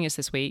for joining us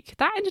this week.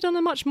 That ended on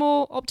a much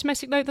more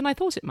optimistic note than I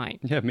thought it might.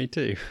 Yeah, me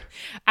too.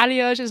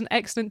 Aljaž is an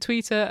excellent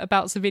tweeter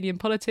about Slovenian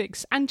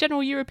politics and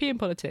general European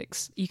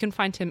politics. You can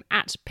find him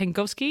at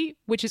Pengovski,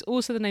 which is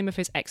also the name of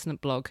his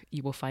excellent blog.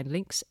 You will find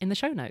links in the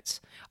show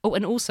notes. Oh,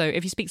 and also,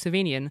 if you speak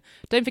Slovenian,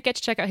 don't forget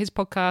to check out his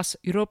podcast,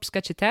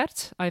 Europska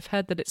Četrt. I've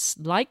heard that it's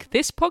like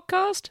this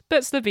podcast,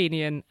 but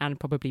Slovenian and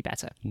probably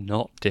better.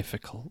 Not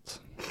difficult.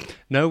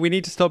 No, we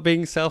need to stop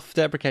being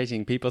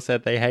self-deprecating. People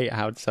said they hate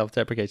how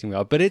self-deprecating we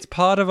are, but it's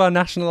part of our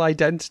national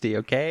identity,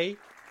 okay?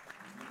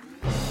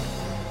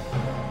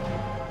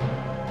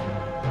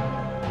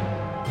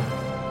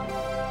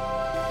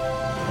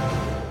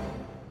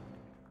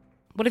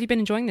 What have you been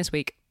enjoying this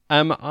week?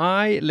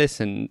 I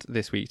listened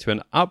this week to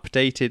an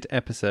updated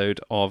episode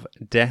of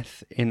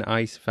Death in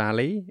Ice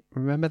Valley.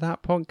 Remember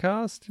that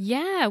podcast?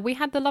 Yeah, we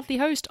had the lovely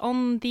host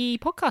on the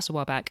podcast a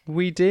while back.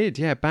 We did,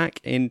 yeah. Back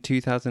in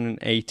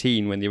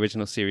 2018, when the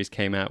original series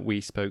came out, we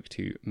spoke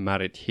to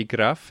Marit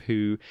Higraf,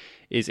 who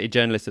is a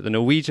journalist at the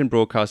Norwegian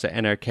broadcaster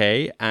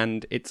NRK,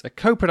 and it's a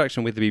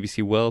co-production with the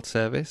BBC World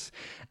Service.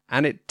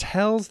 And it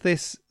tells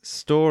this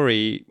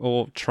story,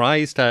 or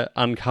tries to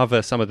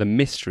uncover some of the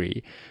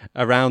mystery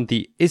around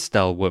the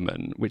Isdal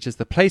woman, which is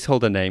the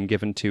placeholder name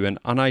given to an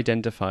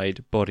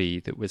unidentified body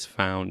that was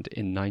found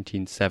in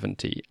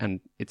 1970.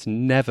 And it's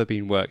never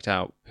been worked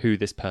out who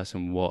this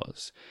person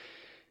was.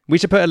 We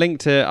should put a link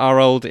to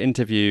our old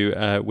interview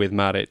with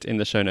Marit in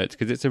the show notes,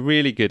 because it's a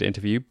really good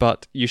interview,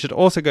 but you should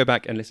also go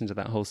back and listen to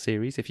that whole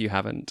series if you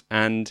haven't.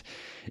 And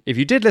if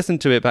you did listen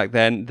to it back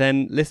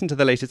then listen to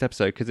the latest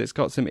episode, because it's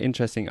got some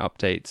interesting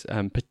updates,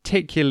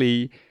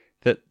 particularly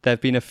that there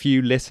have been a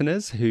few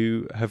listeners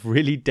who have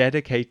really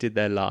dedicated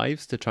their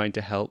lives to trying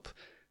to help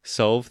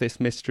solve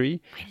this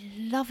mystery. I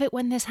love it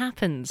when this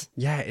happens.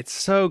 Yeah, it's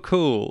so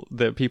cool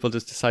that people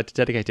just decide to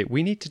dedicate it.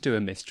 We need to do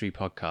a mystery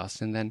podcast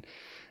and then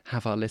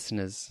have our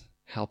listeners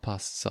help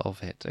us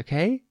solve it,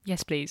 okay?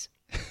 Yes, please.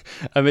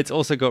 It's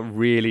also got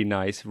really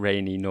nice,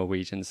 rainy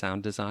Norwegian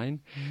sound design.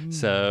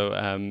 So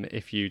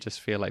if you just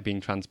feel like being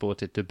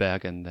transported to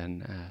Bergen,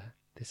 then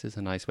this is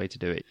a nice way to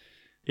do it,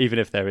 even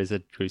if there is a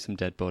gruesome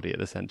dead body at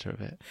the centre of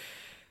it.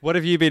 What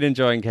have you been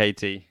enjoying,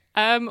 Katie?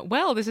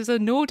 Well, this is a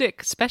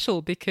Nordic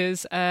special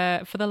because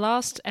for the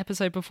last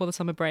episode before the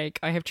summer break,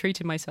 I have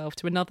treated myself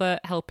to another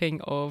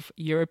helping of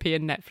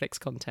European Netflix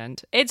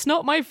content. It's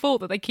not my fault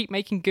that they keep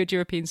making good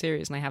European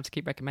series and I have to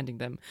keep recommending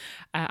them.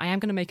 I am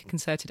going to make a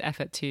concerted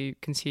effort to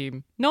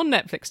consume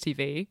non-Netflix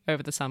TV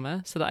over the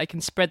summer so that I can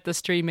spread the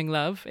streaming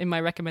love in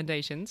my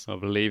recommendations. I'll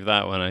believe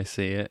that when I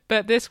see it.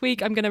 But this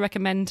week, I'm going to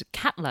recommend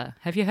Katla.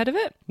 Have you heard of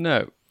it?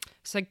 No.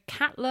 So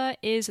Katla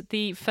is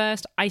the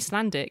first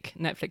Icelandic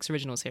Netflix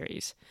original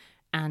series,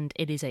 and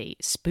it is a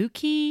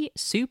spooky,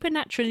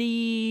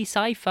 supernaturally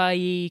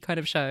sci-fi kind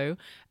of show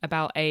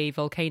about a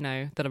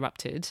volcano that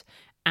erupted.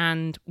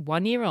 And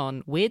 1 year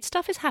on, weird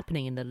stuff is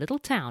happening in the little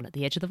town at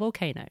the edge of the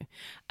volcano.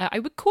 I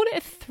would call it a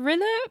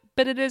thriller,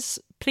 but it is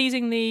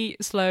pleasingly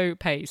slow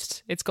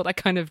paced. It's got that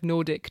kind of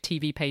Nordic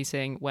TV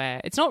pacing where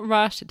it's not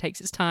rushed, it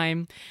takes its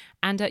time.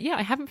 And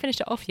I haven't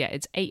finished it off yet.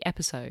 It's 8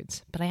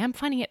 episodes, but I am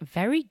finding it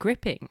very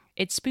gripping.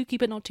 It's spooky,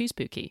 but not too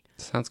spooky.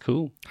 Sounds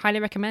cool.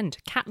 Highly recommend.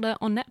 Katla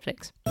on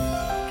Netflix.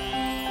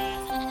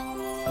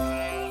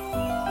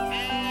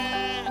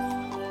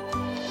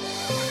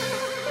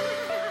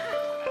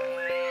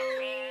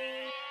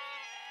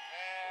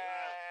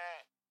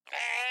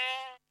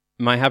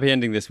 My happy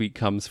ending this week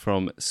comes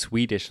from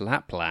Swedish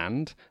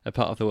Lapland, a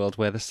part of the world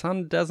where the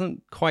sun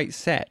doesn't quite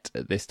set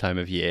at this time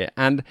of year,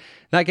 and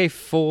that gave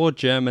 4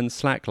 German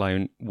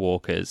slackline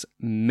walkers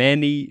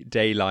many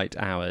daylight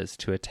hours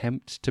to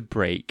attempt to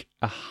break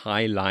a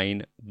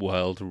highline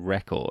world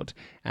record.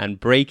 And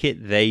break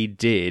it they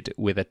did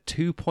with a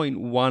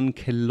 2.1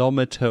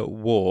 kilometer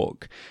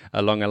walk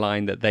along a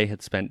line that they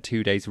had spent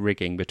 2 days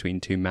rigging between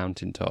 2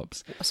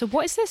 mountaintops. So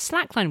what is this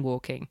slackline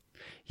walking?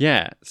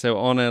 Yeah, so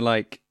on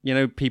a,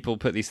 people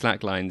put these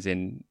slack lines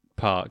in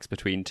parks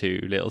between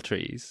 2 little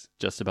trees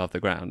just above the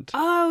ground.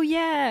 Oh,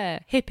 yeah,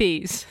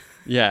 hippies.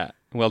 Yeah,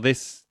 well,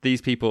 these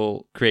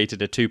people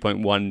created a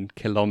 2.1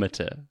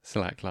 kilometer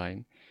slack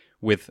line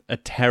with a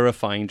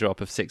terrifying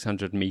drop of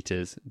 600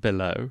 meters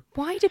below.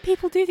 Why do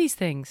people do these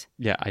things?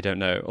 Yeah, I don't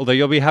know. Although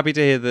you'll be happy to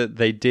hear that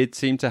they did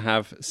seem to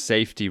have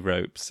safety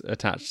ropes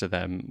attached to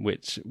them,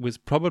 which was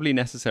probably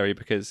necessary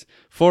because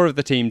 4 of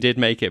the team did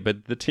make it,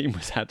 but the team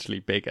was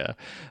actually bigger,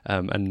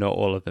 and not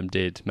all of them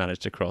did manage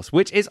to cross,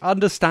 which is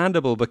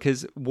understandable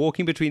because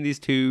walking between these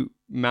 2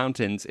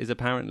 mountains is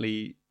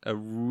apparently a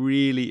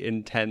really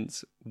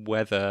intense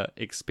weather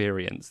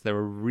experience. There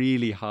are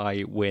really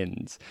high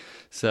winds.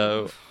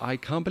 So I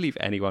can't believe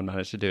anyone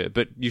managed to do it.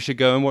 But you should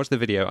go and watch the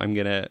video. I'm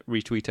going to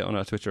retweet it on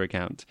our Twitter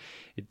account.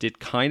 It did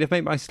kind of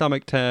make my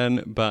stomach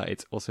turn, but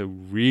it's also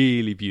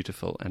really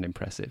beautiful and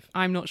impressive.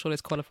 I'm not sure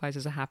this qualifies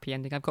as a happy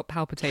ending. I've got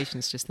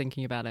palpitations just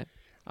thinking about it.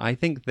 I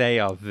think they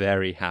are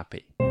very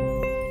happy.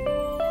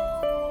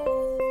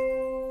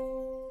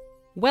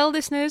 Well,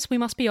 listeners, we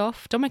must be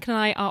off. Dominic and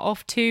I are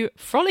off to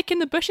frolic in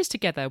the bushes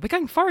together. We're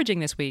going foraging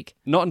this week.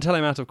 Not until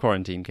I'm out of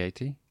quarantine,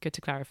 Katie. Good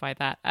to clarify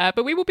that.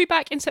 But we will be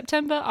back in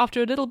September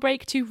after a little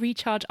break to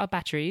recharge our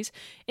batteries.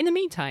 In the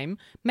meantime,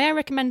 may I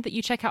recommend that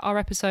you check out our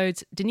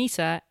episodes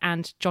Denisa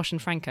and Josh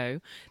and Franco.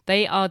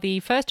 They are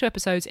the first 2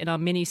 episodes in our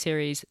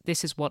mini-series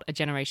This Is What a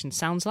Generation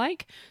Sounds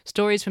Like,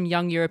 stories from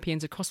young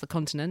Europeans across the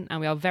continent,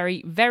 and we are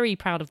very, very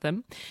proud of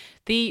them.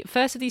 The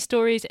first of these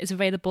stories is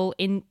available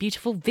in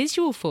beautiful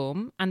visual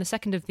form, and the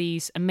second of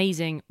these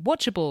amazing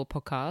watchable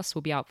podcasts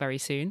will be out very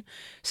soon.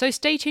 So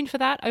stay tuned for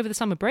that over the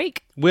summer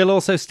break. We'll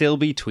also still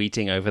be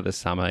tweeting over the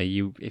summer.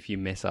 If you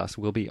miss us,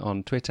 we'll be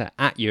on Twitter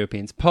at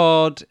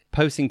EuropeansPod,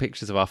 posting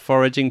pictures of our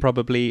foraging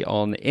probably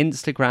on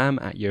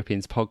Instagram at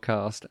Europeans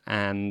Podcast,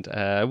 and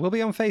we'll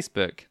be on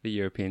Facebook, the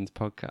Europeans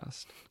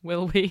Podcast.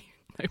 Will we?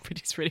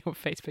 Nobody's really on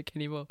Facebook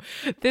anymore.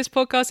 This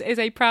podcast is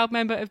a proud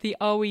member of the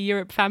Are We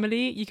Europe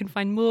family. You can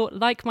find more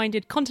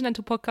like-minded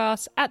continental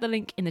podcasts at the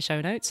link in the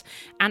show notes.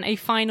 And a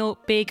final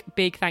big,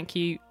 big thank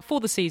you for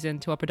the season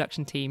to our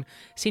production team,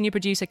 senior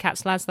producer Kat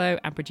Slaslow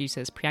and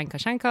producers Priyanka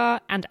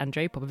Shankar and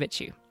Andrei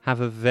Popoviciu. Have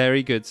a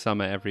very good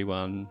summer,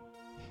 everyone.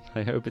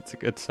 I hope it's a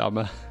good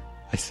summer.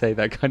 I say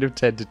that kind of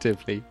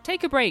tentatively.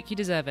 Take a break, you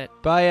deserve it.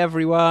 Bye,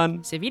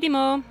 everyone. Se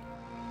vidimo.